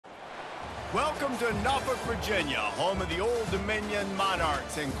Welcome to Norfolk, Virginia, home of the Old Dominion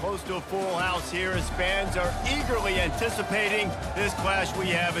Monarchs, and close to a full house here as fans are eagerly anticipating this clash we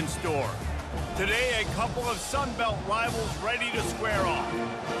have in store. Today, a couple of Sun Belt rivals ready to square off.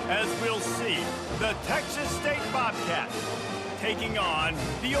 As we'll see, the Texas State Bobcats taking on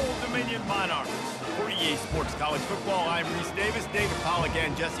the Old Dominion Monarchs. For EA Sports College Football, I'm Reese Davis, David Pollack,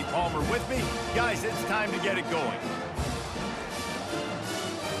 and Jesse Palmer with me. Guys, it's time to get it going.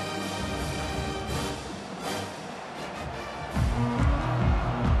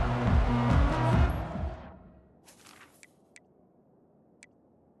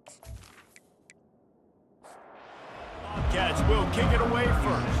 Bobcats will kick it away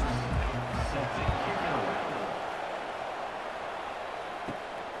first.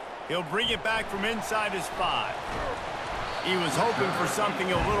 He'll bring it back from inside his 5. He was hoping for something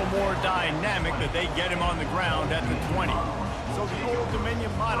a little more dynamic, but they get him on the ground at the 20. So the Old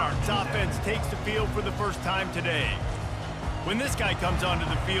Dominion Monarchs offense takes the field for the first time today. When this guy comes onto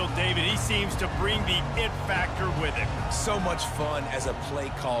the field, David, he seems to bring the it factor with him. So much fun as a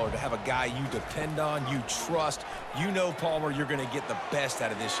play caller to have a guy you depend on, you trust. You know, Palmer, you're going to get the best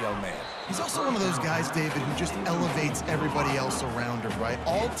out of this young man. He's also one of those guys, David, who just elevates everybody else around him, right?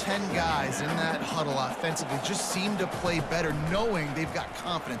 All 10 guys in that huddle offensively just seem to play better knowing they've got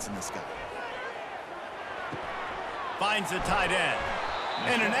confidence in this guy. Finds the tight end.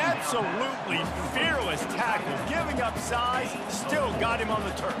 And an absolutely fearless tackle, giving up size, still got him on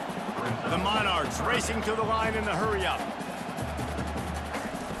the turf. The Monarchs racing to the line in the hurry-up.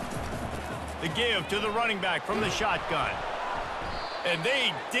 The give to the running back from the shotgun. And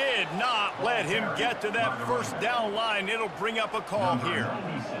they did not let him get to that first down line. It'll bring up a call here.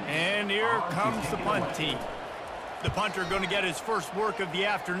 And here comes the punt team. The punter going to get his first work of the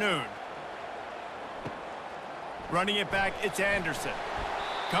afternoon. Running it back, it's Anderson.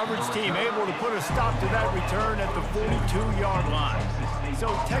 Coverage team able to put a stop to that return at the 42-yard line. So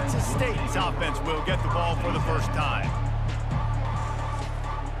Texas State's offense will get the ball for the first time.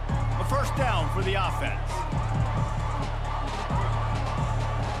 A first down for the offense.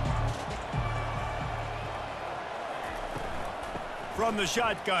 From the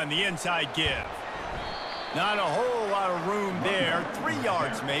shotgun, the inside give. Not a whole lot of room there. 3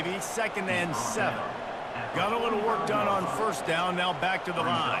 yards maybe, 2nd and 7. Got a little work done on first down, now back to the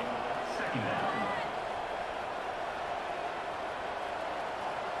line.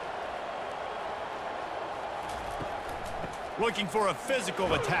 Looking for a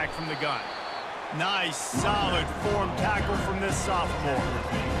physical attack from the gun. Nice, solid form tackle from this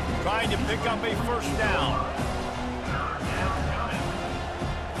sophomore. Trying to pick up a first down.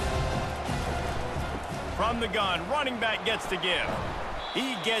 From the gun, running back gets the give.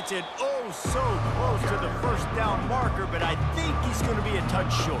 He gets it oh so close to the first down marker, but I think he's going to be a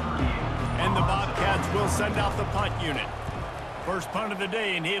touch short. And the Bobcats will send out the punt unit. First punt of the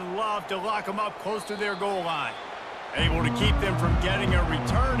day, and he'd love to lock them up close to their goal line. Able to keep them from getting a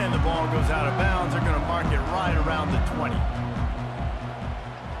return, and the ball goes out of bounds. They're going to mark it right around the 20.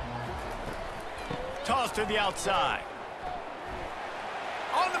 Toss to the outside.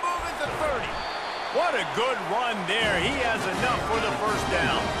 On the move at the 30. What a good run there. He has enough for the first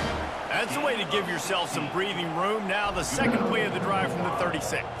down. That's the way to give yourself some breathing room. Now the second play of the drive from the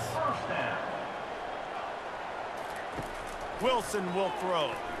 36. Wilson will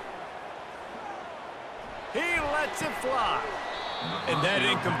throw. He lets it fly. And that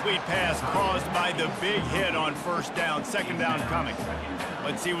incomplete pass caused by the big hit on first down. Second down coming.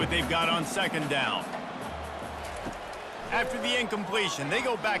 Let's see what they've got on second down. After the incompletion, they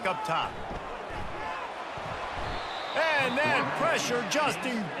go back up top. And that pressure just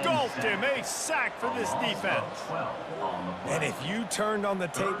engulfed him. A sack for this defense. And if you turned on the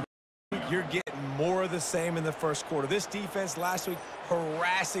tape, you're getting more of the same in the first quarter. This defense last week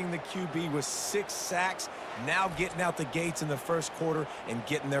harassing the QB with 6 sacks, now getting out the gates in the first quarter and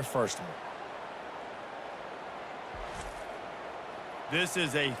getting their first one. This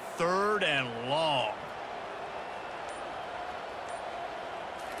is a 3rd and long.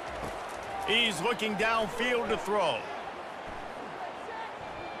 He's looking downfield to throw.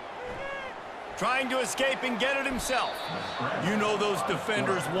 Trying to escape and get it himself. You know those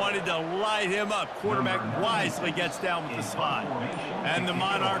defenders wanted to light him up. Quarterback wisely gets down with the slide. And the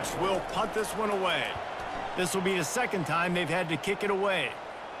Monarchs will punt this one away. This will be the second time they've had to kick it away.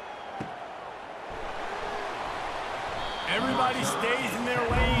 Everybody stays in their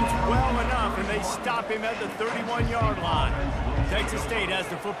lanes well enough, and they stop him at the 31-yard line. Texas State has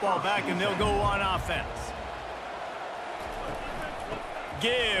the football back, and they'll go on offense.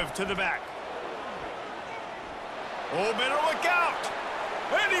 Give to the back. Oh, better look out.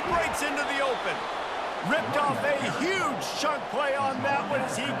 And he breaks into the open. Ripped off a huge chunk play on that one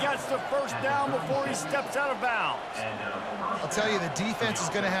as he gets the first down before he steps out of bounds. I'll tell you, the defense is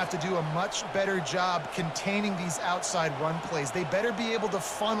going to have to do a much better job containing these outside run plays. They better be able to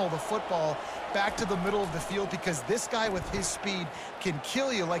funnel the football back to the middle of the field because this guy with his speed can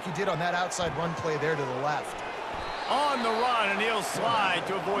kill you like he did on that outside run play there to the left. On the run, and he'll slide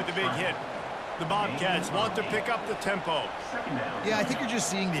to avoid the big hit. The Bobcats want to pick up the tempo. Yeah, I think you're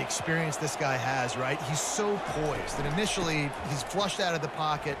just seeing the experience this guy has, right? He's so poised that initially he's flushed out of the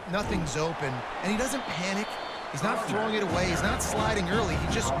pocket, nothing's open, and he doesn't panic. He's not throwing it away. He's not sliding early.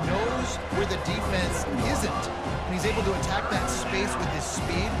 He just knows where the defense isn't, and he's able to attack that space with his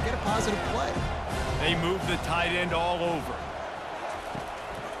speed and get a positive play. They move the tight end all over.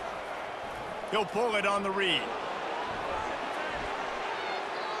 He'll pull it on the read.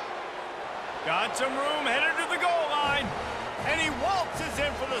 Got some room, headed to the goal line, and he waltzes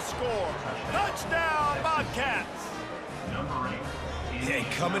in for the score. Touchdown, Bobcats! Yeah,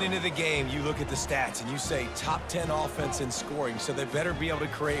 coming into the game, you look at the stats and you say top 10 offense in scoring, so they better be able to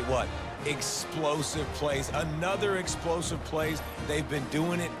create what? Explosive plays. Another explosive plays. They've been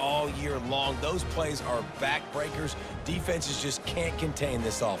doing it all year long. Those plays are backbreakers. Defenses just can't contain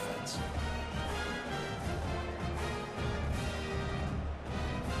this offense.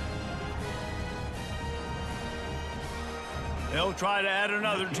 They'll try to add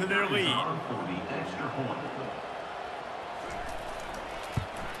another to their lead.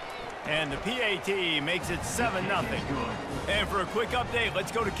 And the PAT makes it 7-0. And for a quick update,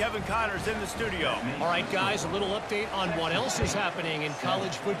 let's go to Kevin Connors in the studio. All right, guys, a little update on what else is happening in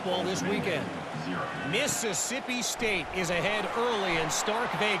college football this weekend. Mississippi State is ahead early in Stark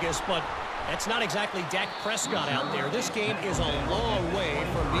Vegas, but that's not exactly Dak Prescott out there. This game is a long way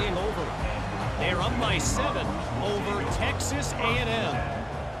from being over. They're up by 7 over Texas A&M.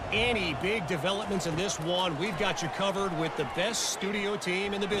 Any big developments in this one, we've got you covered with the best studio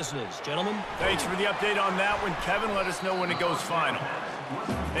team in the business. Gentlemen. Thanks for the update on that one, Kevin. Let us know when it goes final.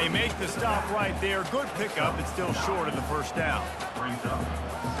 They make the stop right there. Good pickup. It's still short of the first down.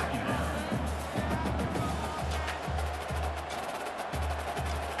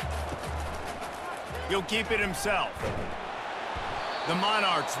 He'll keep it himself. The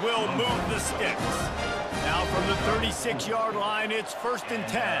Monarchs will move the sticks. Now from the 36-yard line, it's 1st and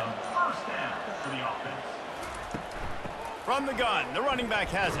 10. From the gun, the running back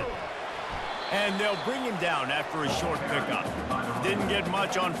has it. And they'll bring him down after a short pickup. Didn't get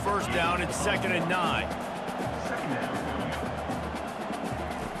much on first down. It's 2nd and 9.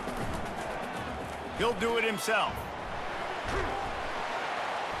 He'll do it himself.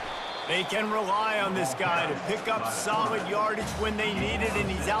 They can rely on this guy to pick up solid yardage when they need it, and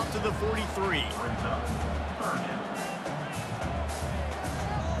he's out to the 43.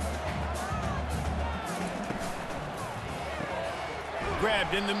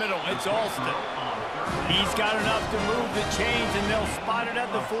 Grabbed in the middle. It's Alston. He's got enough to move the chains, and they'll spot it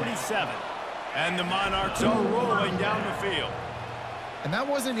at the 47. And the Monarchs are rolling down the field. And that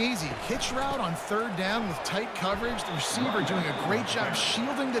wasn't easy. Hitch route on 3rd down with tight coverage. The receiver doing a great job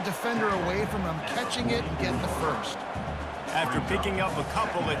shielding the defender away from him, catching it and getting the first. After picking up a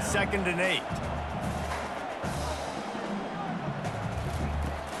couple, it's 2nd and 8.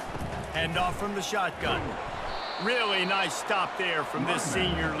 Hand off from the shotgun. Really nice stop there from this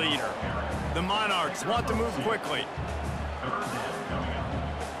senior leader. The Monarchs want to move quickly.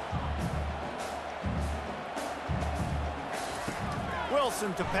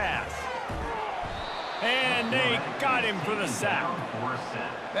 Wilson to pass. And they got him for the sack.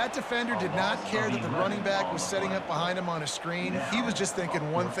 That defender did not care that the running back was setting up behind him on a screen. He was just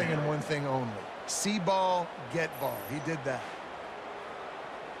thinking one thing and one thing only. See ball, get ball. He did that.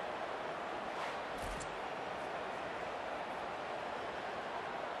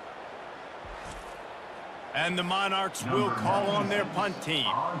 And the Monarchs will call on their punt team.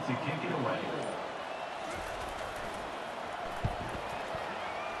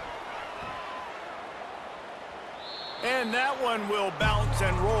 And that one will bounce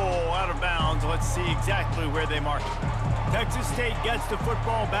and roll out of bounds. Let's see exactly where they mark it. Texas State gets the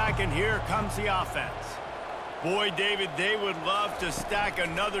football back, and here comes the offense. Boy, David, they would love to stack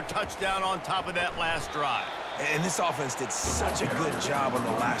another touchdown on top of that last drive. And this offense did such a good job on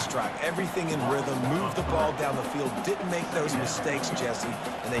the last drive. Everything in rhythm, moved the ball down the field, didn't make those mistakes, Jesse,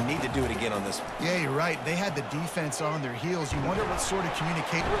 and they need to do it again on this one. Yeah, you're right. They had the defense on their heels. You wonder what sort of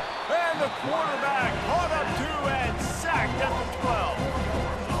communication. And the quarterback caught up to and sacked at the 12.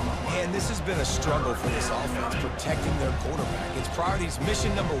 And this has been a struggle for this offense, protecting their quarterback. It's priorities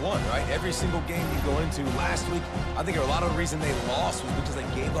mission number one, right? Every single game you go into last week, I think a lot of the reason they lost was because they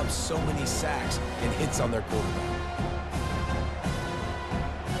gave up so many sacks and hits on their quarterback.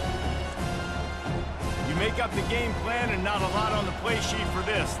 You make up the game plan and not a lot on the play sheet for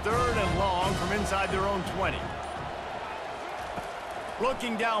this. 3rd and long from inside their own 20.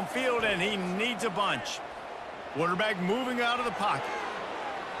 Looking downfield, and he needs a bunch. Quarterback moving out of the pocket.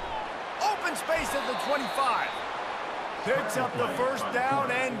 Open space at the 25. Picks up the first down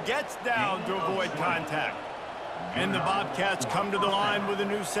and gets down to avoid contact. And the Bobcats come to the line with a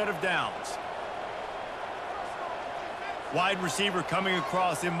new set of downs. Wide receiver coming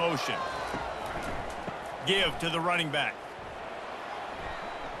across in motion. Give to the running back.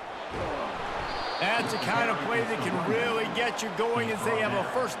 That's the kind of play that can really get you going as they have a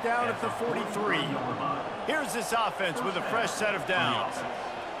first down at the 43. Here's this offense with a fresh set of downs.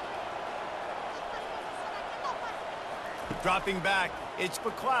 Dropping back, it's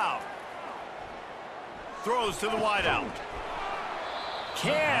McLeod. Throws to the wideout.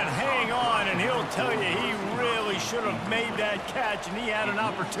 Can't hang on, and he'll tell you he really should have made that catch, and he had an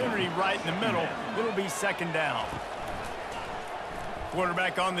opportunity right in the middle. It'll be 2nd down.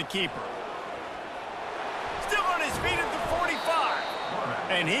 Quarterback on the keeper. Still on his feet at the 45.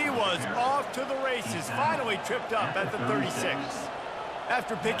 And he was off to the races, finally tripped up at the 36.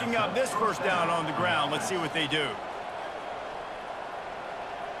 After picking up this first down on the ground, let's see what they do.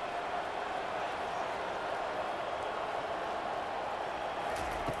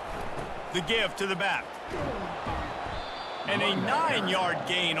 The give to the back. And a 9-yard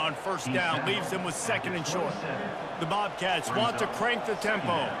gain on first down leaves them with 2nd and short. The Bobcats want to crank the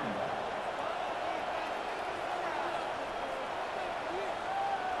tempo.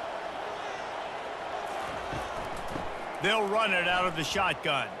 They'll run it out of the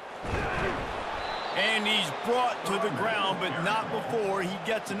shotgun. And he's brought to the ground, but not before he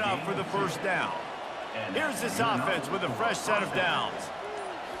gets enough for the first down. Here's this offense with a fresh set of downs.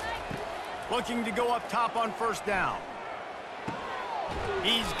 Looking to go up top on first down.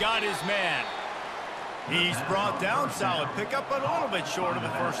 He's got his man. He's brought down, solid pickup, but a little bit short of the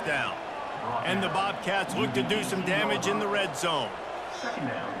first down. And the Bobcats look to do some damage in the red zone. 2nd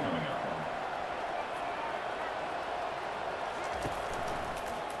down coming up.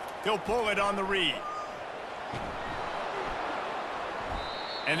 He'll pull it on the read.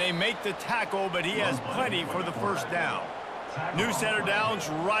 And they make the tackle, but he has plenty for the first down. New set of downs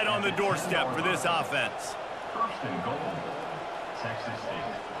right on the doorstep for this offense. 1st and goal, Texas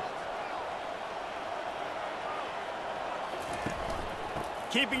State.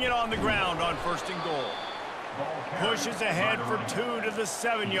 Keeping it on the ground on 1st and goal. Pushes ahead for 2 to the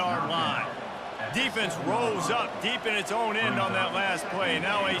 7-yard line. Defense rolls up deep in its own end on that last play.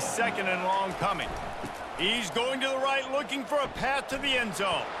 Now a 2nd and long coming. He's going to the right, looking for a path to the end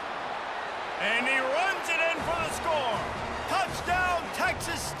zone. And he runs it in for the score. Touchdown,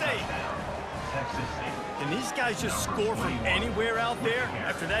 Texas State. Can these guys just score from anywhere out there?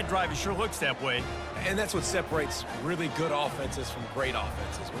 After that drive, it sure looks that way. And that's what separates really good offenses from great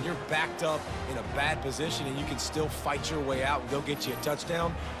offenses. When you're backed up in a bad position and you can still fight your way out and go get you a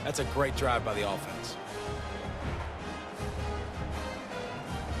touchdown, that's a great drive by the offense.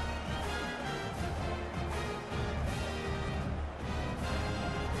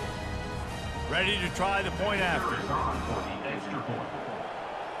 Ready to try the point after.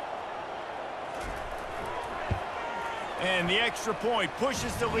 And the extra point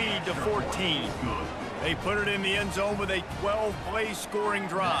pushes the lead to 14. They put it in the end zone with a 12-play scoring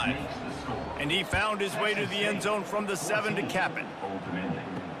drive. And he found his way to the end zone from the 7 to cap it.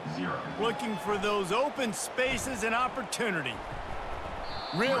 Looking for those open spaces and opportunity.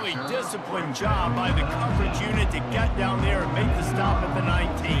 Really disciplined job by the coverage unit to get down there and make the stop at the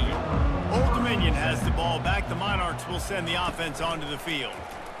 19. Old Dominion has the ball back. The Monarchs will send the offense onto the field.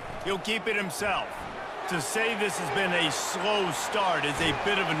 He'll keep it himself. To say this has been a slow start is a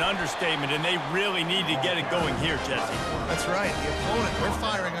bit of an understatement, and they really need to get it going here, Jesse. That's right. The opponent, they're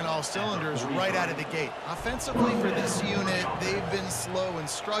firing on all cylinders right out of the gate. Offensively for this unit, they've been slow and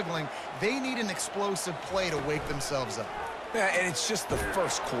struggling. They need an explosive play to wake themselves up. Yeah, and it's just the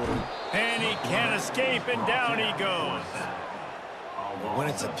first quarter. And he can't escape, and down he goes. When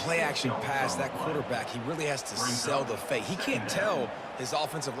it's a play-action pass, that quarterback, he really has to sell the fake. He can't tell his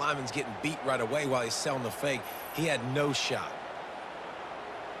offensive lineman's getting beat right away while he's selling the fake. He had no shot.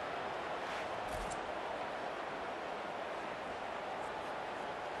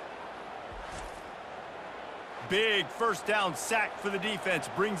 Big first down sack for the defense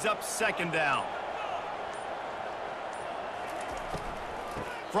brings up 2nd down.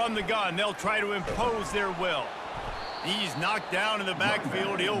 From the gun, they'll try to impose their will. He's knocked down in the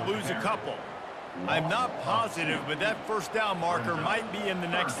backfield. He'll lose a couple. I'm not positive, but that first down marker might be in the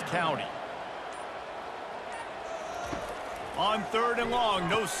next county. On 3rd and long,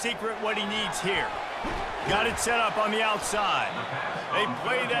 no secret what he needs here. Got it set up on the outside. They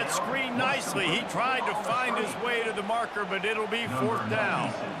play that screen nicely. He tried to find his way to the marker, but it'll be 4th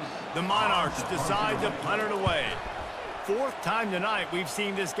down. The Monarchs decide to punt it away. 4th time tonight we've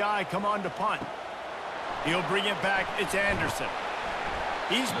seen this guy come on to punt. He'll bring it back. It's Anderson.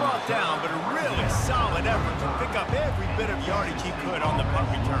 He's brought down, but a really solid effort to pick up every bit of yardage he could on the punt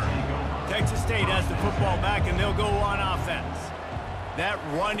return. Texas State has the football back, and they'll go on offense. That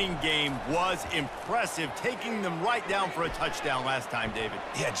running game was impressive, taking them right down for a touchdown last time, David.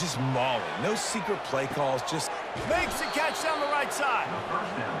 Yeah, just mauling. No secret play calls, just... Makes the catch down the right side.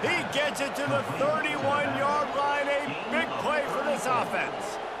 He gets it to the 31-yard line. A big play for this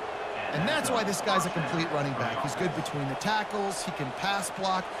offense. And that's why this guy's a complete running back. He's good between the tackles, he can pass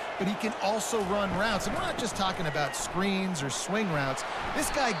block, but he can also run routes. And we're not just talking about screens or swing routes. This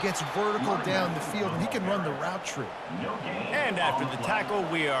guy gets vertical down the field, and he can run the route tree. And after the tackle,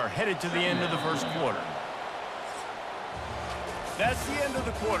 we are headed to the end of the first quarter. That's the end of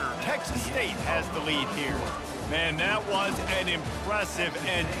the quarter. Texas State has the lead here. Man, that was an impressive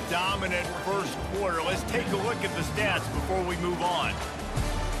and dominant first quarter. Let's take a look at the stats before we move on.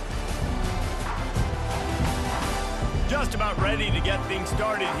 Just about ready to get things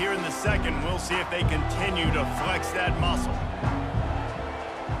started here in the second. We'll see if they continue to flex that muscle.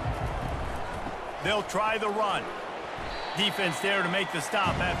 They'll try the run. Defense there to make the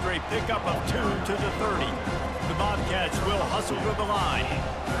stop after a pickup of 2 to the 30. The Bobcats will hustle to the line.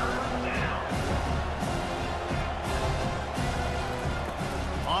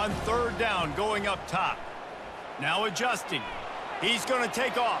 On 3rd down, going up top. Now adjusting. He's going to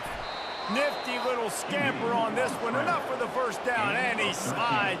take off. Nifty little scamper on this one. Enough for the first down, and he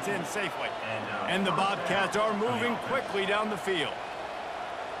slides in safely. And the Bobcats are moving quickly down the field.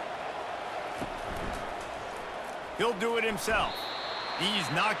 He'll do it himself. He's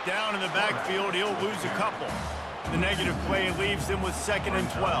knocked down in the backfield. He'll lose a couple. The negative play leaves them with 2nd and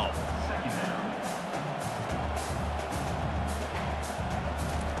 12.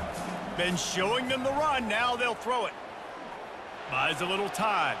 Been showing them the run. Now they'll throw it. Buys a little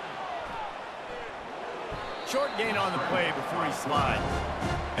time. Short gain on the play before he slides.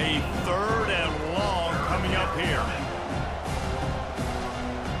 A 3rd and long coming up here.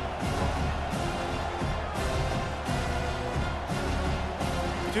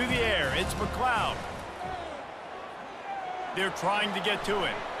 To the air, it's McLeod. They're trying to get to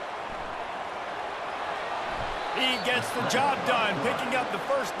it. He gets the job done, picking up the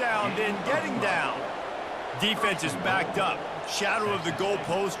first down, then getting down. Defense is backed up. Shadow of the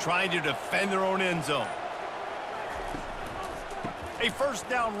goalpost, trying to defend their own end zone. A first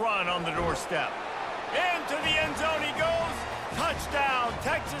down run on the doorstep. Into the end zone he goes. Touchdown,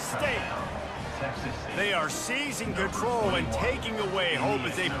 Texas State. They are seizing control and taking away hope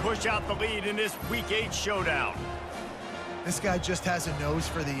as they push out the lead in this Week 8 showdown. This guy just has a nose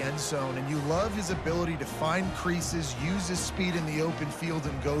for the end zone, and you love his ability to find creases, use his speed in the open field,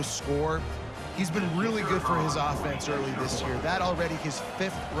 and go score. He's been really good for his offense early this year. That already his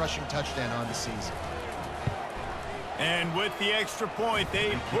 5th rushing touchdown on the season. And with the extra point,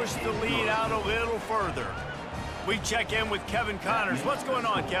 they push the lead out a little further. We check in with Kevin Connors. What's going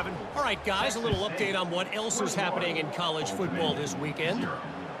on, Kevin? All right, guys, a little update on what else is happening in college football this weekend.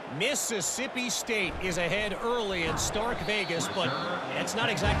 Mississippi State is ahead early in Stark Vegas, but that's not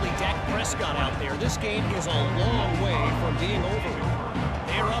exactly Dak Prescott out there. This game is a long way from being over.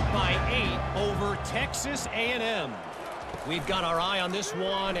 They're up by 8 over Texas A&M. We've got our eye on this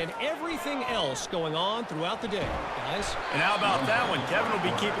one and everything else going on throughout the day, guys. And how about that one? Kevin will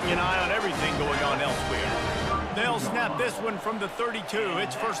be keeping an eye on everything going on elsewhere. They'll snap this one from the 32.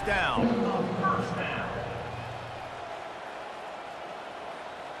 It's first down.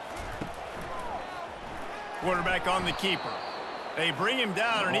 Quarterback on the keeper. They bring him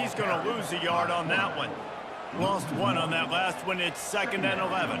down, and he's going to lose a yard on that one. Lost 1 on that last one. It's 2nd and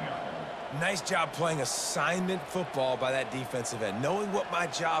 11. Nice job playing assignment football by that defensive end. Knowing what my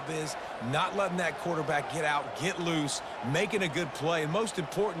job is, not letting that quarterback get out, get loose, making a good play, and most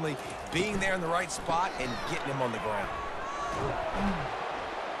importantly, being there in the right spot and getting him on the ground.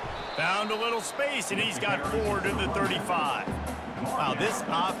 Found a little space, and he's got 4 to the 35. Wow, this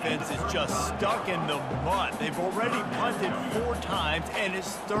offense is just stuck in the mud. They've already punted 4 times, and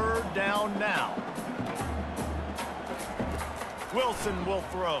it's 3rd down now. Wilson will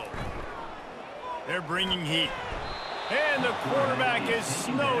throw. They're bringing heat. And the quarterback is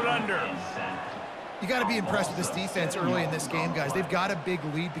snowed under. You got to be impressed with this defense early in this game, guys. They've got a big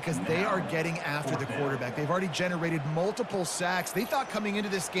lead because they are getting after the quarterback. They've already generated multiple sacks. They thought coming into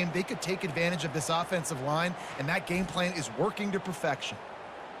this game they could take advantage of this offensive line, and that game plan is working to perfection.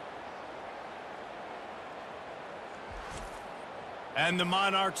 And the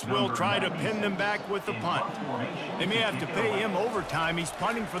Monarchs will try to pin them back with the punt. They may have to pay him overtime. He's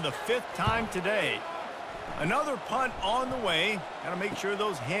punting for the 5th time today. Another punt on the way. Got to make sure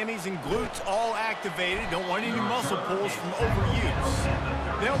those hammies and glutes all activated. Don't want any muscle pulls from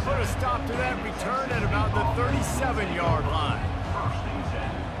overuse. They'll put a stop to that return at about the 37-yard line.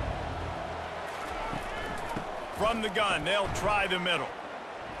 From the gun, they'll try the middle.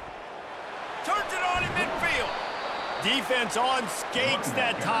 Turns it on in midfield. Defense on skates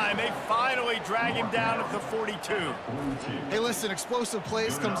that time. They finally drag him down at the 42. Hey, listen, explosive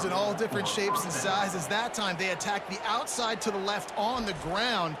plays comes in all different shapes and sizes. That time they attack the outside to the left on the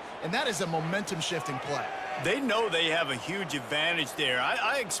ground, and that is a momentum-shifting play. They know they have a huge advantage there.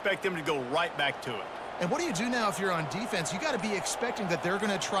 I expect them to go right back to it. And what do you do now if you're on defense? You got to be expecting that they're going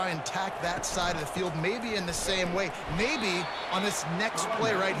to try and tack that side of the field, maybe in the same way, maybe on this next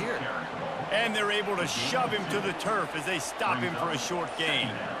play right here. And they're able to shove him to the turf as they stop him for a short gain.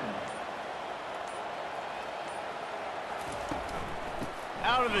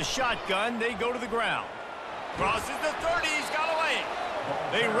 Out of the shotgun, they go to the ground. Crosses the 30, he's got away.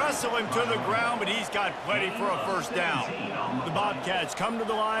 They wrestle him to the ground, but he's got plenty for a first down. The Bobcats come to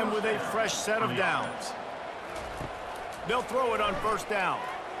the line with a fresh set of downs. They'll throw it on first down.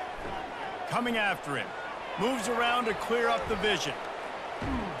 Coming after him. Moves around to clear up the vision.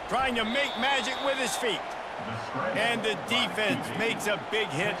 Trying to make magic with his feet. And the defense makes a big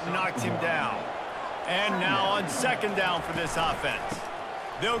hit and knocks him down. And now on second down for this offense.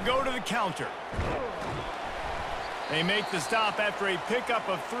 They'll go to the counter. They make the stop after a pickup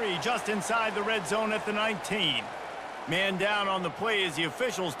of 3 just inside the red zone at the 19. Man down on the play as the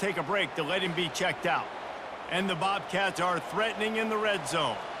officials take a break to let him be checked out. And the Bobcats are threatening in the red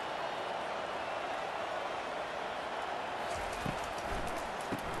zone.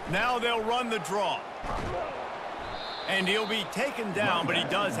 Now they'll run the draw. And he'll be taken down, but he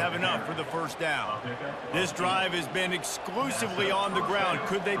does have enough for the first down. This drive has been exclusively on the ground.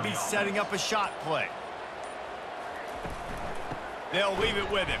 Could they be setting up a shot play? They'll leave it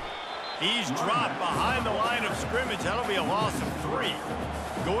with him. He's dropped behind the line of scrimmage. That'll be a loss of 3.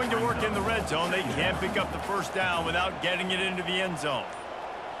 Going to work in the red zone. They can't pick up the first down without getting it into the end zone.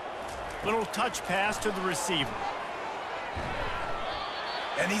 Little touch pass to the receiver.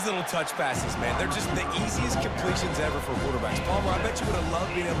 And these little touch passes, man, they're just the easiest completions ever for quarterbacks. Palmer, I bet you would have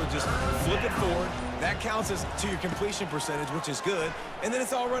loved being able to just flip it forward. That counts as to your completion percentage, which is good. And then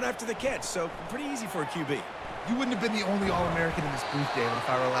it's all run after the catch, so pretty easy for a QB. You wouldn't have been the only All-American in this booth, David, if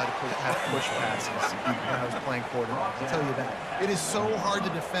I were allowed to have push passes when I was playing quarterback. I'll tell you that. It is so hard to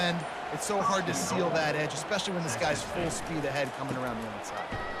defend. It's so hard to seal that edge, especially when this guy's full speed ahead coming around the outside.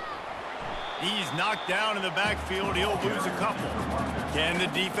 He's knocked down in the backfield. He'll lose a couple. Can the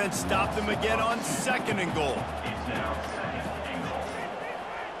defense stop them again on second and goal?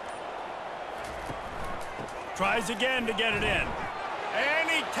 Tries again to get it in. And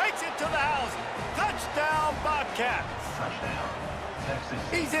he takes it to the house. Touchdown, Bobcats.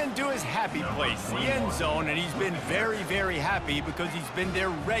 He's into his happy place, the end zone, and he's been very, very happy because he's been there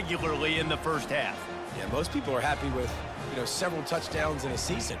regularly in the first half. Yeah, most people are happy with, several touchdowns in a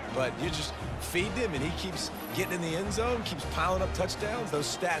season, but you just feed him and he keeps getting in the end zone, keeps piling up touchdowns. Those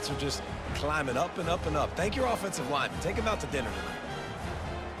stats are just climbing up and up and up. Thank your offensive lineman. Take him out to dinner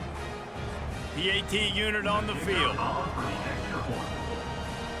tonight. PAT unit on the field.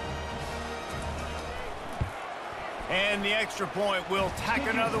 And the extra point will tack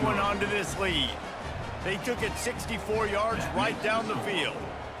another one onto this lead. They took it 64 yards right down the field.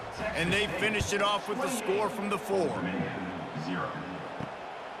 And they finished it off with the score from the 4.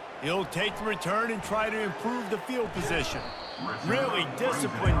 He'll take the return and try to improve the field position. Really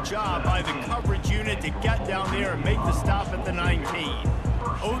disciplined job by the coverage unit to get down there and make the stop at the 19.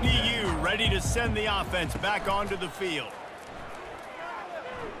 ODU ready to send the offense back onto the field.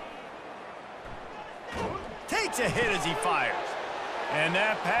 Takes a hit as he fires. And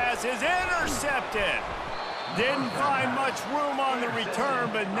that pass is intercepted. Didn't find much room on the return,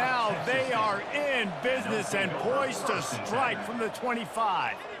 but now they are in business and poised to strike from the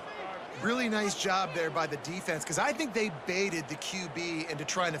 25. Really nice job there by the defense, because I think they baited the QB into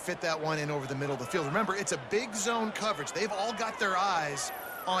trying to fit that one in over the middle of the field. Remember, it's a big zone coverage. They've all got their eyes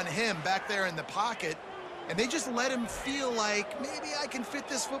on him back there in the pocket, and they just let him feel like, maybe I can fit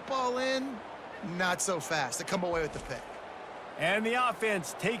this football in. not so fast. They come away with the pick. And the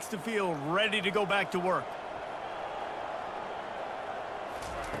offense takes the field ready to go back to work.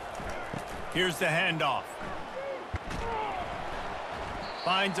 Here's the handoff.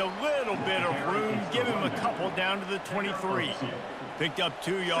 Finds a little bit of room. Give him a couple down to the 23. Picked up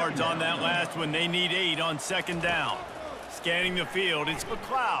 2 yards on that last one. They need 8 on second down. Scanning the field, it's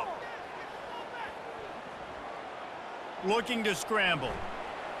McLeod. Looking to scramble.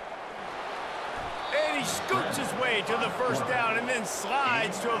 And he scoots his way to the first down and then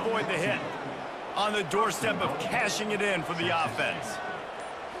slides to avoid the hit. On the doorstep of cashing it in for the offense.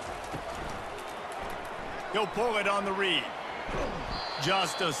 He'll pull it on the read.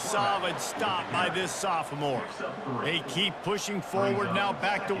 Just a solid stop by this sophomore. They keep pushing forward, now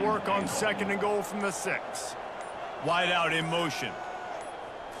back to work on second and goal from the 6. Wide out in motion.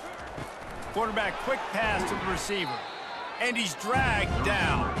 Quarterback quick pass to the receiver. And he's dragged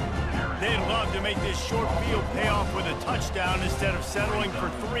down. They'd love to make this short field pay off with a touchdown instead of settling for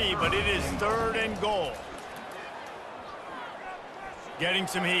 3, but it is 3rd and goal. Getting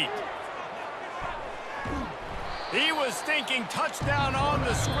some heat. He was thinking touchdown on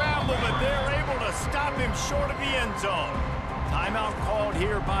the scramble, but they're able to stop him short of the end zone. Timeout called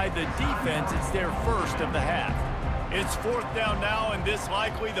here by the defense. It's their first of the half. It's 4th down now, and this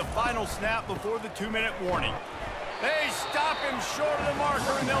likely the final snap before the 2-minute warning. They stop him short of the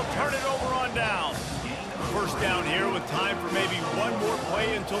marker, and they'll turn it over on down. First down here with time for maybe one more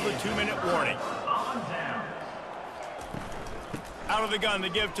play until the 2-minute warning. Out of the gun to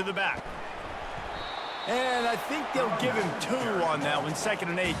give to the back. And I think they'll give him 2 on that one, 2nd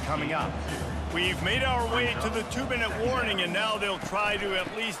and 8 coming up. We've made our way to the 2-minute warning, and now they'll try to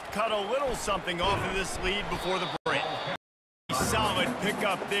at least cut a little something off of this lead before the break. Solid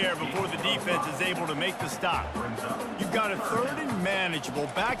pickup there before the defense is able to make the stop. You've got a 3rd and manageable,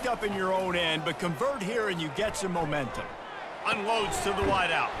 backed up in your own end, but convert here and you get some momentum. Unloads to the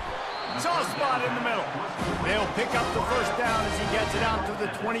wide out. Soft spot in the middle. They'll pick up the first down as he gets it out to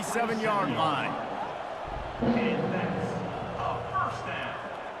the 27-yard line. And that's a first down.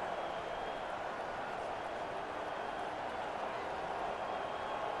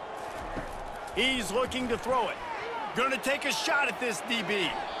 He's looking to throw it. Going to take a shot at this DB.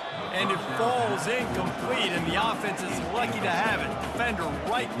 And it falls incomplete, and the offense is lucky to have it. Defender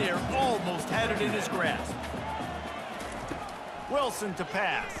right there almost had it in his grasp. Wilson to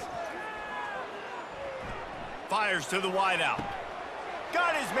pass. Fires to the wideout.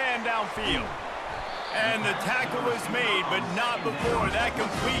 Got his man downfield. And the tackle is made, but not before. That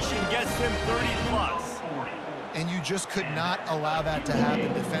completion gets them 30+. And you just could not allow that to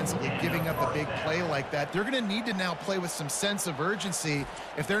happen defensively, giving up a big play like that. They're going to need to now play with some sense of urgency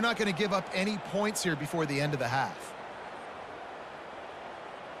if they're not going to give up any points here before the end of the half.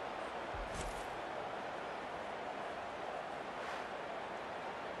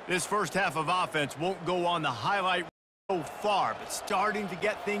 This first half of offense won't go on the highlight so far, but starting to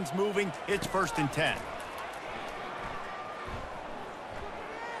get things moving. It's 1st and 10.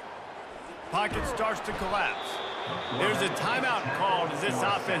 Pocket starts to collapse. There's a timeout called as this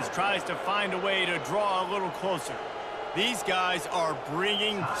offense tries to find a way to draw a little closer. These guys are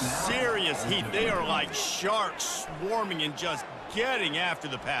bringing serious heat. They are like sharks swarming and just getting after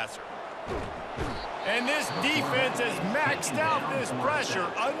the passer. And this defense has maxed out this pressure.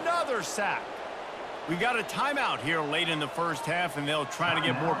 Another sack. We got a timeout here late in the first half, and they'll try to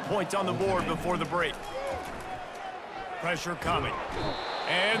get more points on the board before the break. Pressure coming.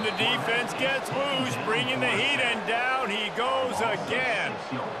 And the defense gets loose, bringing the heat, and down he goes again.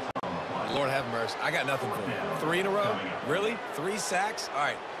 Lord have mercy. I got nothing for him. 3 in a row? Really? 3 sacks? All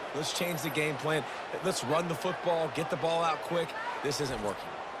right, let's change the game plan. Let's run the football, get the ball out quick. This isn't working.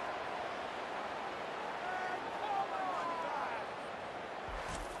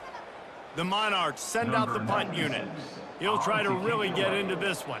 The Monarchs send out the punt unit. He'll try to really get into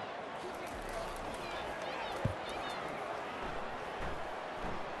this one.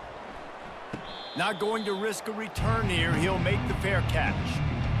 Not going to risk a return here. He'll make the fair catch.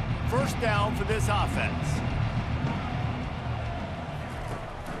 First down for this offense.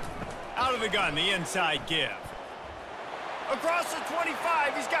 Out of the gun, the inside give. Across the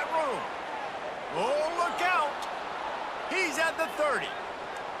 25, he's got room. Oh, look out. He's at the 30.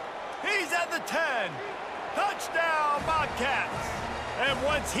 He's at the 10. Touchdown, Bobcats. And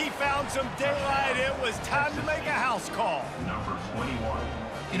once he found some daylight, it was time to make a house call. Number 21.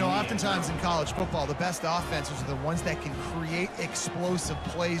 You know, oftentimes in college football, the best offenses are the ones that can create explosive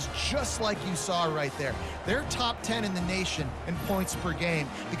plays, just like you saw right there. They're top 10 in the nation in points per game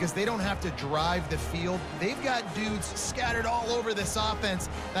because they don't have to drive the field. They've got dudes scattered all over this offense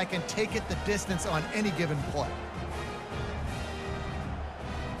that can take it the distance on any given play.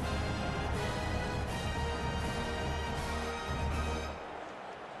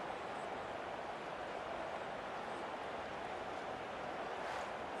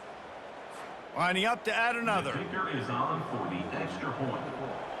 Lining up to add another. The kicker is on for the extra point.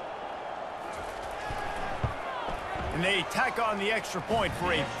 And they tack on the extra point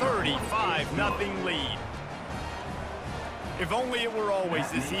for a 35-0 lead. If only it were always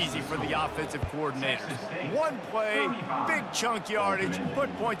this easy for the offensive coordinators. One play, big chunk yardage,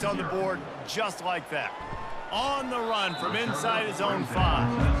 put points on the board just like that. On the run from inside his own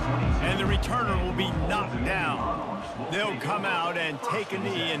 5. And the returner will be knocked down. They'll come out and take a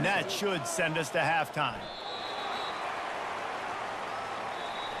knee, and that should send us to halftime.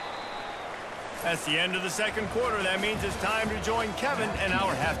 That's the end of the second quarter. That means it's time to join Kevin and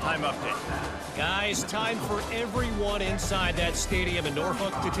our halftime update. Guys, time for everyone inside that stadium in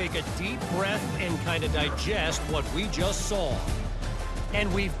Norfolk to take a deep breath and kind of digest what we just saw.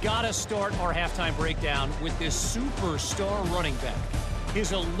 And we've got to start our halftime breakdown with this superstar running back.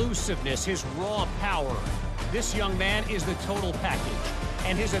 His elusiveness, his raw power. This young man is the total package.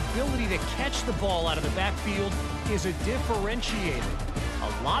 And his ability to catch the ball out of the backfield is a differentiator.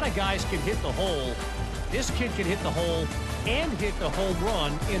 A lot of guys can hit the hole. This kid can hit the hole and hit the home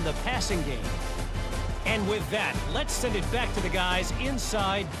run in the passing game. And with that, let's send it back to the guys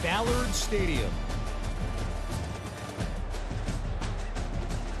inside Ballard Stadium.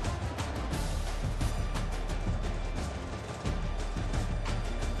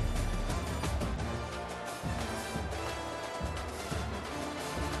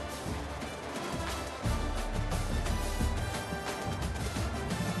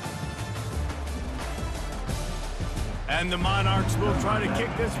 And the Monarchs will try to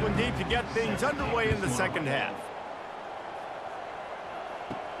kick this one deep to get things underway in the second half.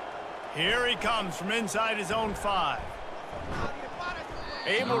 Here he comes from inside his own 5.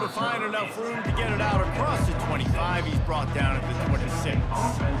 Able to find enough room to get it out across the 25. He's brought down at the 26.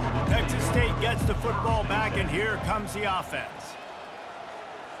 Texas State gets the football back, and here comes the offense.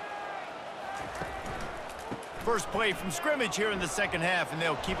 First play from scrimmage here in the second half, and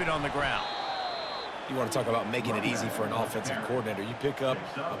they'll keep it on the ground. You want to talk about making it easy for an offensive coordinator. You pick up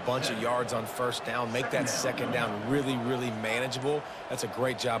a bunch of yards on first down, make that second down really, really manageable. That's a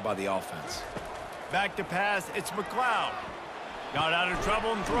great job by the offense. Back to pass, it's McLeod. Got out of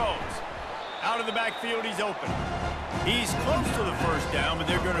trouble and throws. Out of the backfield, he's open. He's close to the first down, but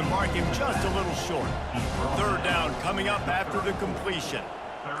they're going to mark him just a little short. Third down coming up after the completion.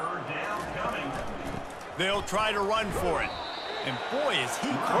 Third down coming. They'll try to run for it. And boy, is he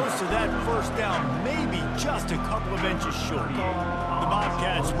close to that first down, maybe just a couple of inches short. The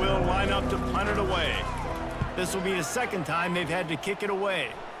Bobcats will line up to punt it away. This will be the second time they've had to kick it away.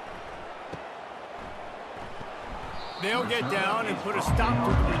 They'll get down and put a stop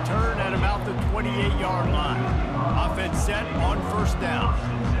to the return at about the 28-yard line. Offense set on first down.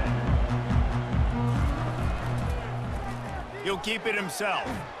 He'll keep it himself.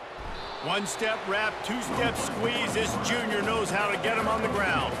 One-step wrap, two-step squeeze. This junior knows how to get him on the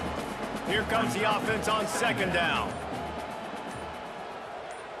ground. Here comes the offense on second down.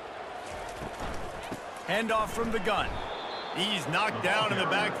 Handoff from the gun. He's knocked down in the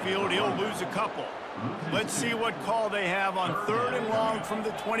backfield. He'll lose a couple. Let's see what call they have on third and long from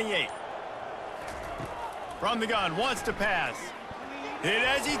the 28. From the gun, wants to pass. Hit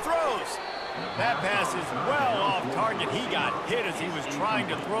as he throws. That pass is well off target. He got hit as he was trying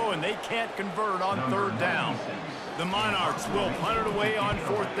to throw, and they can't convert on third down. The Monarchs will punt it away on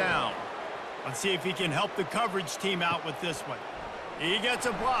fourth down. Let's see if he can help the coverage team out with this one. He gets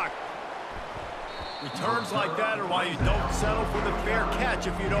a block. Returns like that are why you don't settle for the fair catch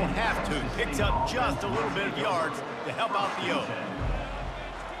if you don't have to. Picks up just a little bit of yards to help out the O.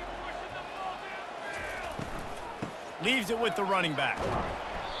 Leaves it with the running back.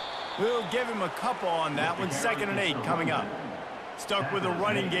 We'll give him a couple on that one. 2nd and 8 coming up. Stuck with a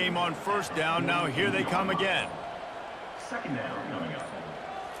running game on first down. Now here they come again. Second down coming up.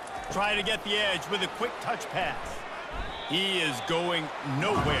 Try to get the edge with a quick touch pass. He is going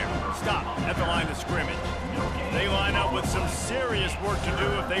nowhere. Stop at the line of scrimmage. They line up with some serious work to do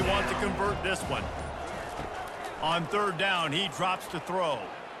if they want to convert this one. On third down, he drops to throw.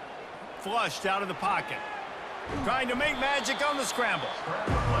 Flushed out of the pocket. Trying to make magic on the scramble.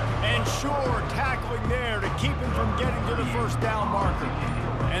 And sure, tackling there to keep him from getting to the first down marker.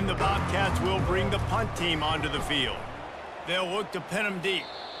 And the Bobcats will bring the punt team onto the field. They'll look to pin them deep.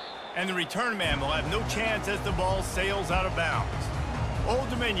 And the return man will have no chance as the ball sails out of bounds. Old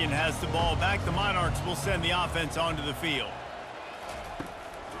Dominion has the ball back. The Monarchs will send the offense onto the field.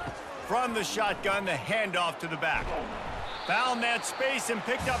 From the shotgun, the handoff to the back. Found that space and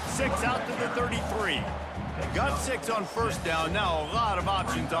picked up 6 out to the 33. Got 6 on first down. Now a lot of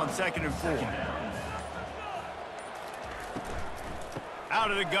options on 2nd and 4. Out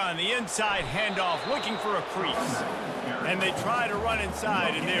of the gun, the inside handoff, looking for a crease. And they try to run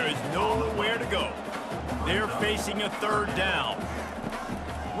inside, and there is nowhere to go. They're facing a 3rd down.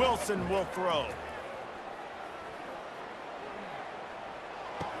 Wilson will throw.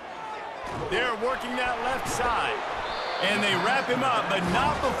 They're working that left side. And they wrap him up, but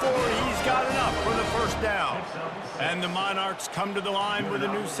not before he's got enough for the 1st down. And the Monarchs come to the line with a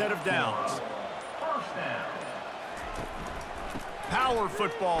new set of downs. Power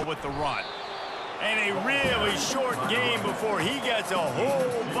football with the run. And a really short game before he gets a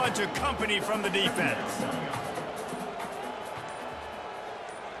whole bunch of company from the defense.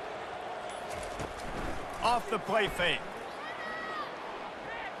 Off the play fake.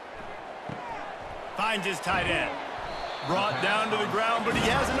 Finds his tight end. Brought down to the ground, but he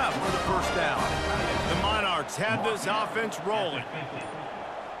has enough for the 1st down. The Monarchs have this offense rolling.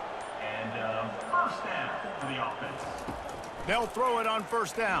 And 1st down for the offense. They'll throw it on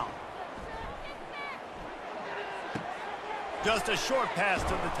 1st down. Just a short pass to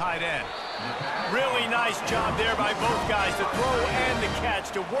the tight end. Really nice job there by both guys to throw and the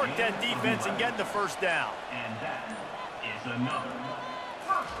catch to work that defense and get the 1st down. And that is another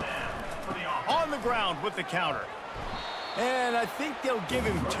 1st down for the offense. On the ground with the counter. And I think they'll give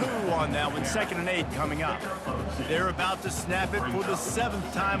him 2 on that one, 2nd and 8 coming up. They're about to snap it for the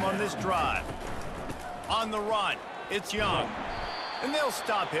 7th time on this drive. On the run, it's Young. And they'll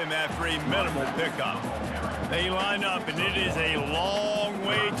stop him after a minimal pickup. They line up, and it is a long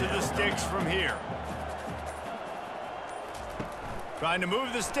way to the sticks from here. Trying to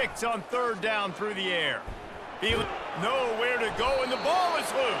move the sticks on 3rd down through the air. Feeling nowhere to go, and the ball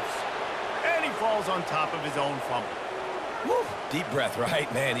is loose. And he falls on top of his own fumble. Woo. Deep breath,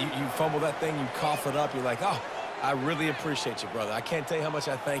 right, man? You fumble that thing, you cough it up, you're like, oh, I really appreciate you, brother. I can't tell you how much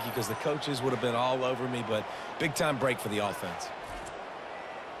I thank you because the coaches would have been all over me, but big-time break for the offense.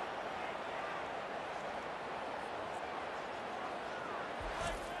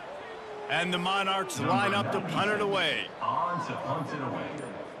 And the Monarchs line up to punt it away. On to punt it away.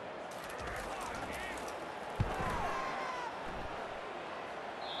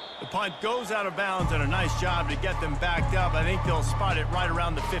 The punt goes out of bounds, and a nice job to get them backed up. I think they'll spot it right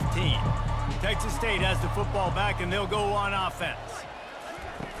around the 15. Texas State has the football back, and they'll go on offense.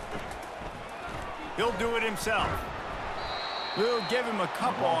 He'll do it himself. We'll give him a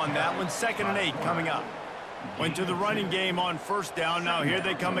couple on that one. 2nd and 8 coming up. Went to the running game on 1st down. Now here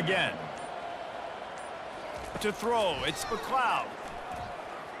they come again. To throw, it's McLeod.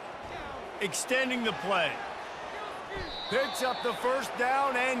 Extending the play. Picks up the 1st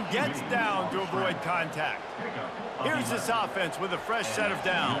down and gets down to avoid contact. Here's this offense with a fresh set of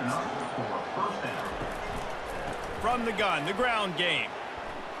downs. From the gun, the ground game.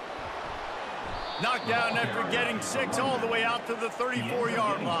 Knocked down after getting 6 all the way out to the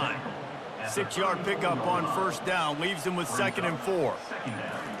 34-yard line. 6-yard pickup on 1st down leaves them with 2nd and 4.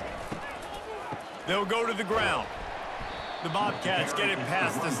 They'll go to the ground. The Bobcats get it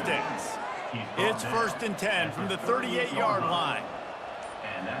past the sticks. It's 1st and 10 from the 38-yard line.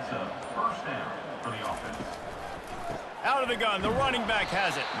 And that's a 1st down for the offense. Out of the gun, the running back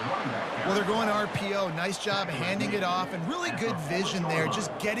has it. Well, they're going RPO. Nice job handing it off, and really good vision there,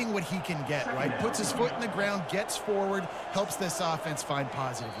 just getting what he can get, right? Puts his foot in the ground, gets forward, helps this offense find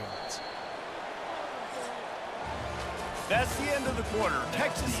positive yards. That's the end of the quarter.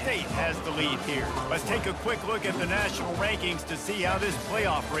 Texas State has the lead here. Let's take a quick look at the national rankings to see how this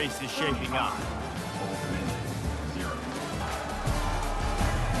playoff race is shaping up.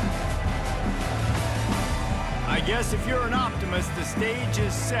 I guess if you're an optimist, the stage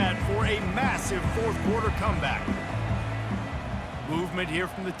is set for a massive 4th quarter comeback. Movement here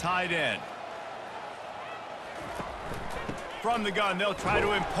from the tight end. From the gun, they'll try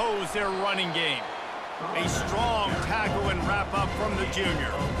to impose their running game. A strong tackle and wrap up from the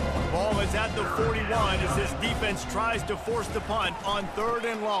junior. Ball is at the 41 as this defense tries to force the punt on 3rd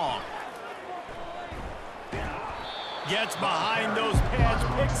and long. Gets behind those pads,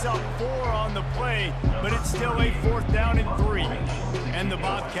 picks up 4 on the play, but it's still a 4th down and 3. And the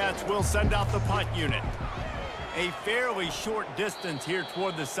Bobcats will send out the punt unit. A fairly short distance here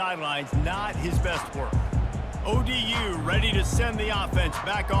toward the sidelines, not his best work. ODU ready to send the offense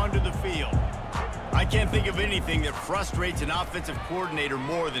back onto the field. I can't think of anything that frustrates an offensive coordinator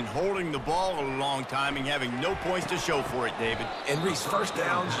more than holding the ball a long time and having no points to show for it, David. And Reese, first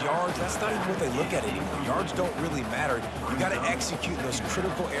downs, yards, that's not even what they look at anymore. Yards don't really matter. You got to execute those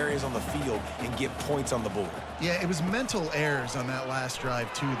critical areas on the field and get points on the board. Yeah, it was mental errors on that last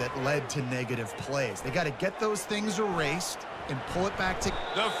drive, too, that led to negative plays. They got to get those things erased and pull it back to...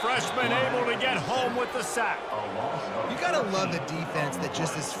 The freshman able to get home with the sack. You gotta love a defense that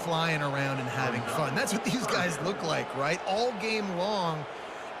just is flying around and having fun. That's what these guys look like, right? All game long,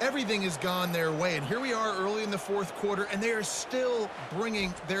 everything has gone their way. And here we are early in the fourth quarter, and they are still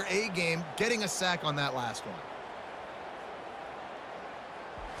bringing their A game, getting a sack on that last one.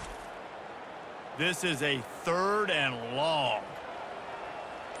 This is a 3rd and long.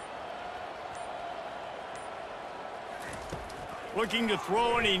 Looking to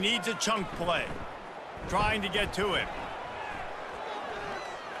throw, and he needs a chunk play. Trying to get to it.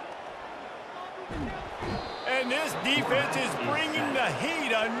 And this defense is bringing the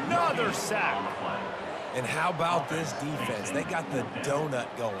heat. Another sack. And how about this defense? They got the donut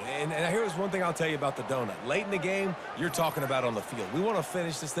going. And here's one thing I'll tell you about the donut. Late in the game, you're talking about on the field. We want to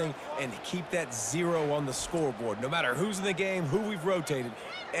finish this thing and keep that 0 on the scoreboard. No matter who's in the game, who we've rotated,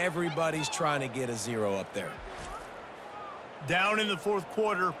 everybody's trying to get a 0 up there. Down in the fourth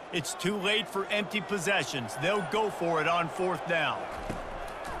quarter, it's too late for empty possessions. They'll go for it on 4th down.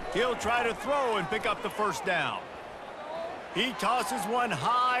 He'll try to throw and pick up the first down. He tosses one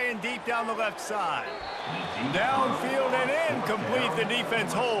high and deep down the left side. Downfield and incomplete. The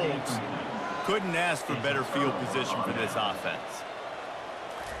defense holds. Couldn't ask for better field position for this offense.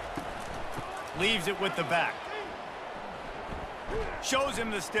 Leaves it with the back. Shows him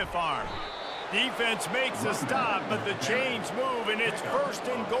the stiff arm. Defense makes a stop, but the chains move, and it's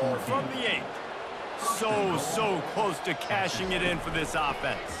 1st and goal from the 8. So close to cashing it in for this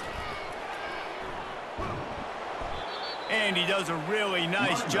offense. And he does a really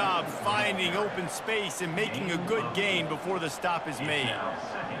nice job finding open space and making a good gain before the stop is made.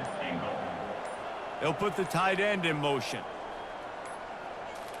 They'll put the tight end in motion.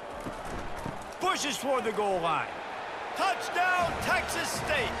 Pushes toward the goal line. Touchdown, Texas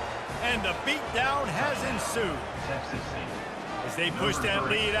State. And the beatdown has ensued. As they push that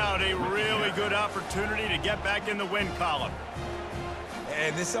lead out, a really good opportunity to get back in the win column.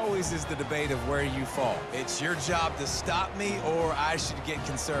 And this always is the debate of where you fall. It's your job to stop me, or I should get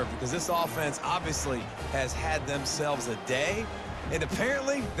conservative, because this offense obviously has had themselves a day, and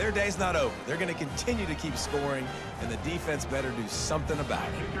apparently their day's not over. They're going to continue to keep scoring, and the defense better do something about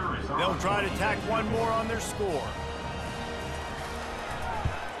it. They'll try to tack one more on their score.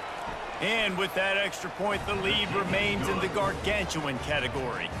 And with that extra point, the lead remains in the gargantuan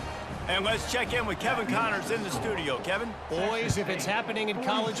category. And let's check in with Kevin Connors in the studio. Kevin? Boys, if it's happening in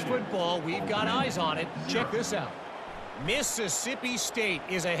college football, we've got eyes on it. Check this out. Mississippi State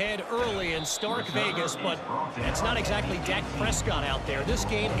is ahead early in Stark Vegas, but that's not exactly Dak Prescott out there. This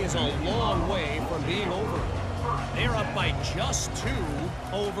game is a long way from being over. They're up by just 2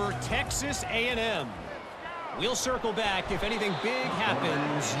 over Texas A&M. We'll circle back if anything big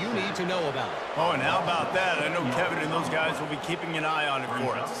happens you need to know about. Oh, and how about that? I know Kevin and those guys will be keeping an eye on it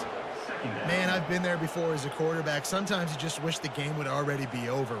for us. Man, I've been there before as a quarterback. Sometimes you just wish the game would already be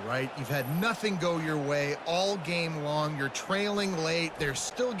over, right? You've had nothing go your way all game long. You're trailing late. They're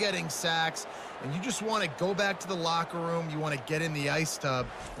still getting sacks. And you just want to go back to the locker room. You want to get in the ice tub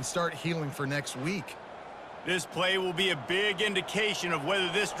and start healing for next week. This play will be a big indication of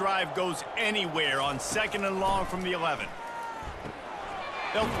whether this drive goes anywhere on 2nd and long from the 11.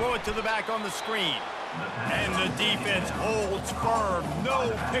 They'll throw it to the back on the screen. And the defense holds firm. No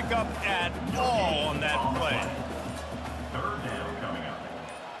pickup at all on that play. 3rd down coming up.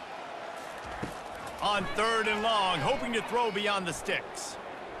 On 3rd and long, hoping to throw beyond the sticks.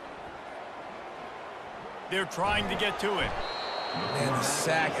 They're trying to get to it. Man, the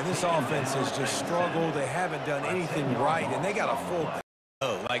sack, and this offense has just struggled. They haven't done anything right, and they got a full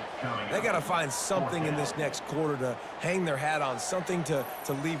like they got to find something in this next quarter to hang their hat on, something to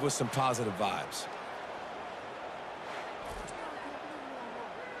leave with some positive vibes.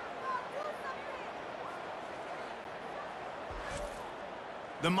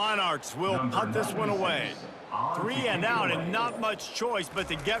 The Monarchs will punt this one away. 3 and out, and not much choice but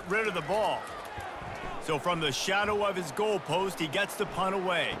to get rid of the ball. So from the shadow of his goalpost, he gets the punt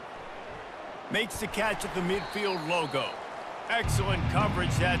away. Makes the catch at the midfield logo. Excellent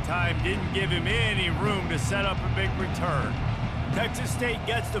coverage that time. Didn't give him any room to set up a big return. Texas State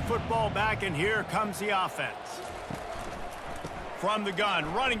gets the football back, and here comes the offense. From the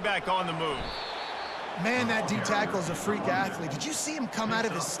gun, running back on the move. Man, that D tackle is a freak athlete. Did you see him come out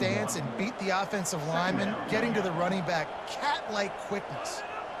of his stance and beat the offensive lineman, getting to the running back? Cat-like quickness.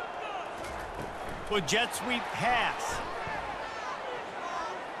 With jet sweep pass.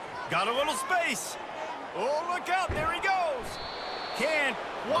 Got a little space. Oh, look out, there he goes. Can't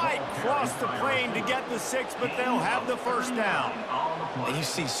quite cross the plane to get the 6, but they'll have the first down. And you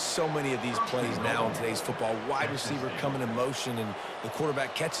see so many of these plays now in today's football. Wide receiver coming in motion, and the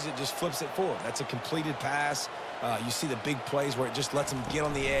quarterback catches it, just flips it forward. That's a completed pass. You see the big plays where it just lets them get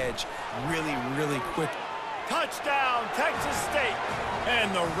on the edge really, really quick. Touchdown, Texas State.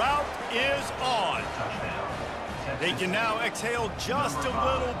 And the route is on. They can now exhale just a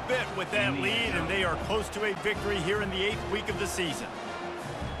little bit with that lead, and they are close to a victory here in the 8th week of the season.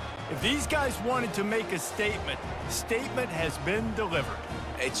 If these guys wanted to make a statement, statement has been delivered.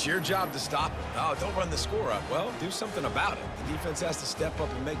 It's your job to stop it. Oh, don't run the score up. Well, do something about it. The defense has to step up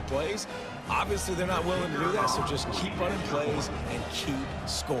and make plays. Obviously, they're not willing to do that, so just keep running plays and keep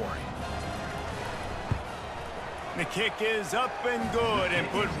scoring. The kick is up and good, and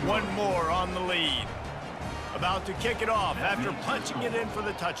put one more on the lead. About to kick it off after punching it in for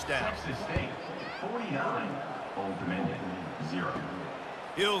the touchdown. Texas State, 49. Old Dominion, 0.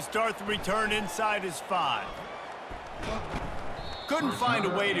 He'll start the return inside his 5. Couldn't find a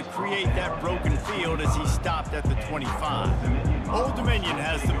way to create that broken field as he stopped at the 25. Old Dominion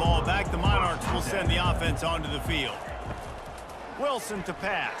has the ball back. The Monarchs will send the offense onto the field. Wilson to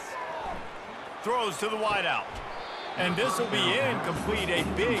pass. Throws to the wideout. And this will be incomplete. A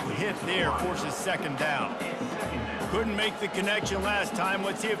big hit there forces second down. Couldn't make the connection last time.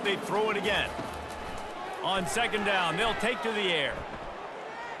 Let's see if they throw it again. On second down, they'll take to the air.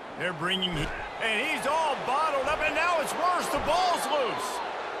 They're bringing, and he's all bottled up, and now it's worse. The ball's loose.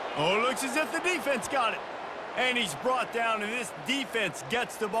 Oh, it looks as if the defense got it. And he's brought down, and this defense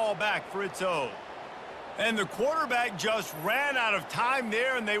gets the ball back for its own. And the quarterback just ran out of time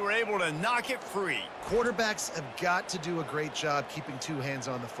there, and they were able to knock it free. Quarterbacks have got to do a great job keeping two hands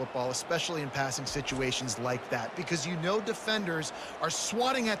on the football, especially in passing situations like that, because you know defenders are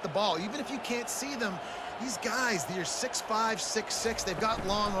swatting at the ball. Even if you can't see them, these guys, they're 6'5", 6'6", they've got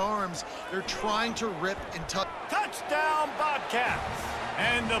long arms. They're trying to rip and tuck. Touchdown, Bobcats!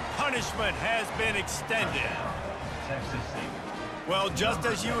 And the punishment has been extended. Texas State. Well, just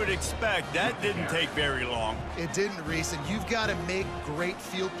as you would expect, that didn't take very long. It didn't, Reese, and you've got to make great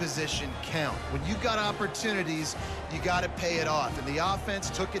field position count. When you've got opportunities, you got to pay it off. And the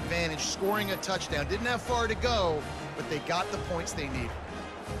offense took advantage, scoring a touchdown. Didn't have far to go, but they got the points they needed.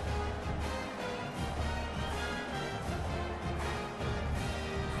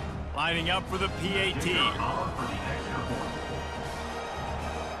 Lining up for the PAT.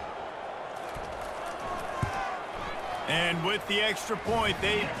 And with the extra point,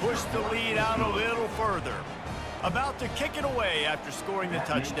 they push the lead out a little further. About to kick it away after scoring the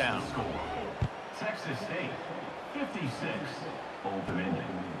touchdown. Texas State, 56. Old Dominion.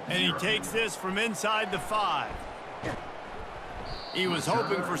 And he takes this from inside the 5. He was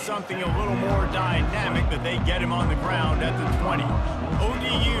hoping for something a little more dynamic, but they get him on the ground at the 20.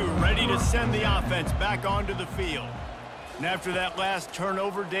 ODU ready to send the offense back onto the field. And after that last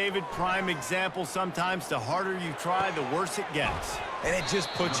turnover, David, prime example, sometimes the harder you try, the worse it gets. And it just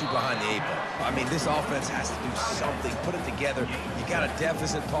puts you behind the 8 ball. I mean, this offense has to do something, put it together. You got a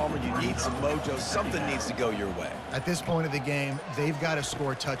deficit, Palmer. You need some mojo. Something needs to go your way. At this point of the game, they've got to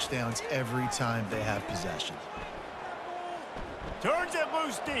score touchdowns every time they have possession. Turns it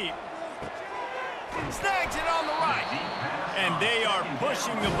loose deep. Snags it on the right. And they are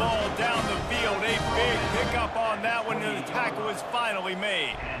pushing the ball down the field. A big pickup on that one, and the tackle is finally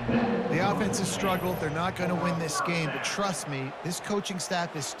made. The offense has struggled. They're not going to win this game, but trust me, this coaching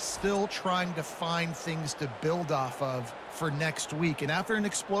staff is still trying to find things to build off of for next week. And after an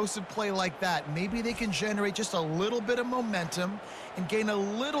explosive play like that, maybe they can generate just a little bit of momentum and gain a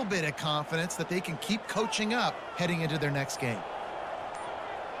little bit of confidence that they can keep coaching up heading into their next game.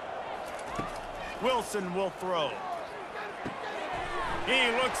 Wilson will throw. He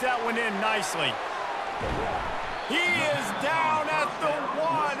looks that one in nicely. He is down at the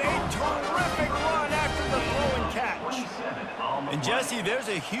 1. A terrific run after the throw and catch. And Jesse, there's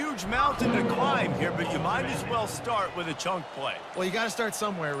a huge mountain to climb here, but you might as well start with a chunk play. Well, you got to start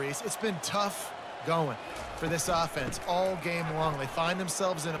somewhere, Reese. It's been tough going for this offense all game long. They find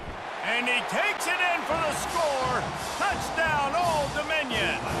themselves in a... And he takes it in for the score. Touchdown, Old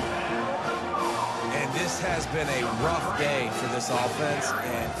Dominion. And This has been a rough day for this offense,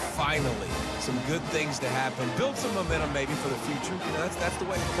 and finally, some good things to happen. Build some momentum maybe for the future. You know, that's the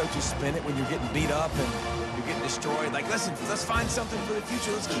way the coaches spin it when you're getting beat up and you're getting destroyed. Like, listen, let's find something for the future.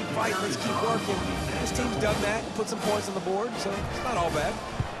 Let's keep fighting. Let's keep working. This team's done that and put some points on the board, so it's not all bad.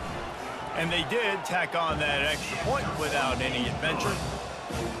 And they did tack on that extra point without any adventure.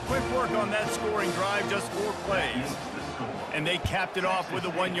 Quick work on that scoring drive, just 4 plays. And they capped it off with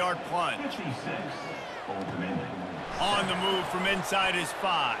a 1-yard plunge. On the move from inside his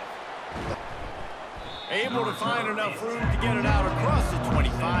 5. Able to find enough room to get it out across the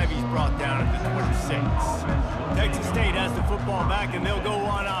 25. He's brought down at the 26. Texas State has the football back, and they'll go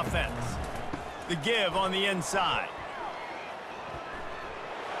on offense. The give on the inside.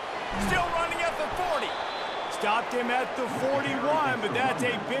 Still running at the 40. Stopped him at the 41, but that's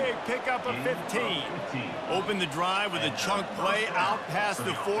a big pickup of 15. Open the drive with a chunk play out past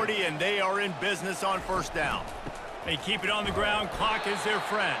the 40, and they are in business on first down. They keep it on the ground. Clock is their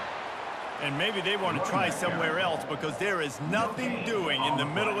friend. And maybe they want to try somewhere else because there is nothing doing in the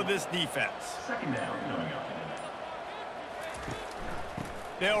middle of this defense.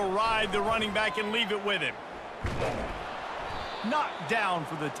 They'll ride the running back and leave it with him. Knocked down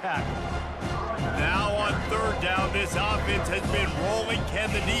for the tackle. Now on third down, this offense has been rolling.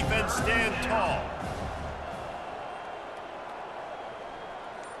 Can the defense stand tall?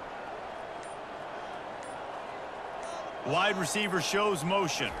 Wide receiver shows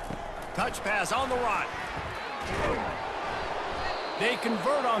motion. Touch pass on the run. They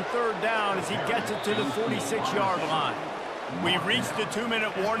convert on third down as he gets it to the 46-yard line. We've reached the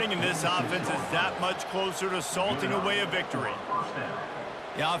 2-minute warning, and this offense is that much closer to salting away a victory.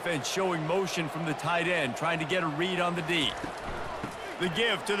 The offense showing motion from the tight end, trying to get a read on the D. The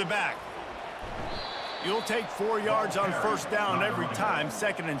give to the back. You'll take 4 yards on first down every time,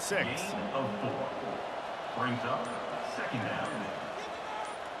 2nd and 6. Brings up 2nd down.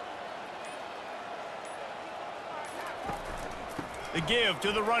 The give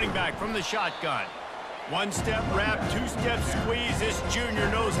to the running back from the shotgun. 1-step wrap, 2-step squeeze. This junior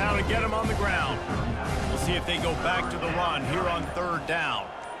knows how to get him on the ground. We'll see if they go back to the run here on third down.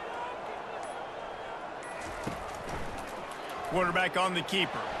 Quarterback on the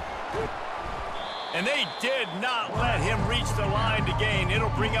keeper. And they did not let him reach the line to gain. It'll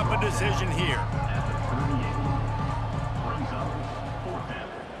bring up a decision here.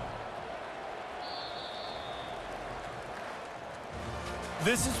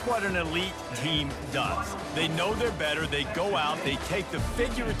 This is what an elite team does. They know they're better. They go out. They take the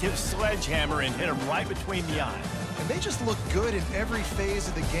figurative sledgehammer and hit them right between the eyes. And they just look good in every phase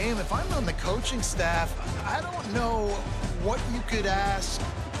of the game. If I'm on the coaching staff, I don't know what you could ask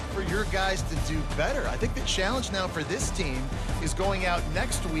for your guys to do better. I think the challenge now for this team is going out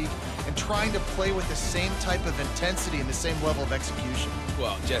next week and trying to play with the same type of intensity and the same level of execution.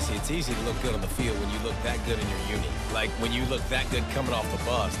 Well, Jesse, it's easy to look good on the field when you look that good in your unit. Like when you look that good coming off the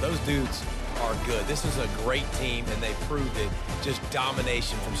bus. Those dudes are good. This is a great team, and they proved it. Just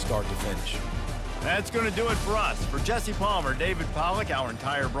domination from start to finish. That's going to do it for us. For Jesse Palmer, David Pollack, our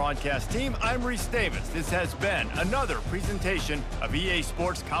entire broadcast team, I'm Reese Davis. This has been another presentation of EA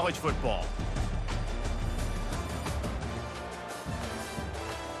Sports College Football.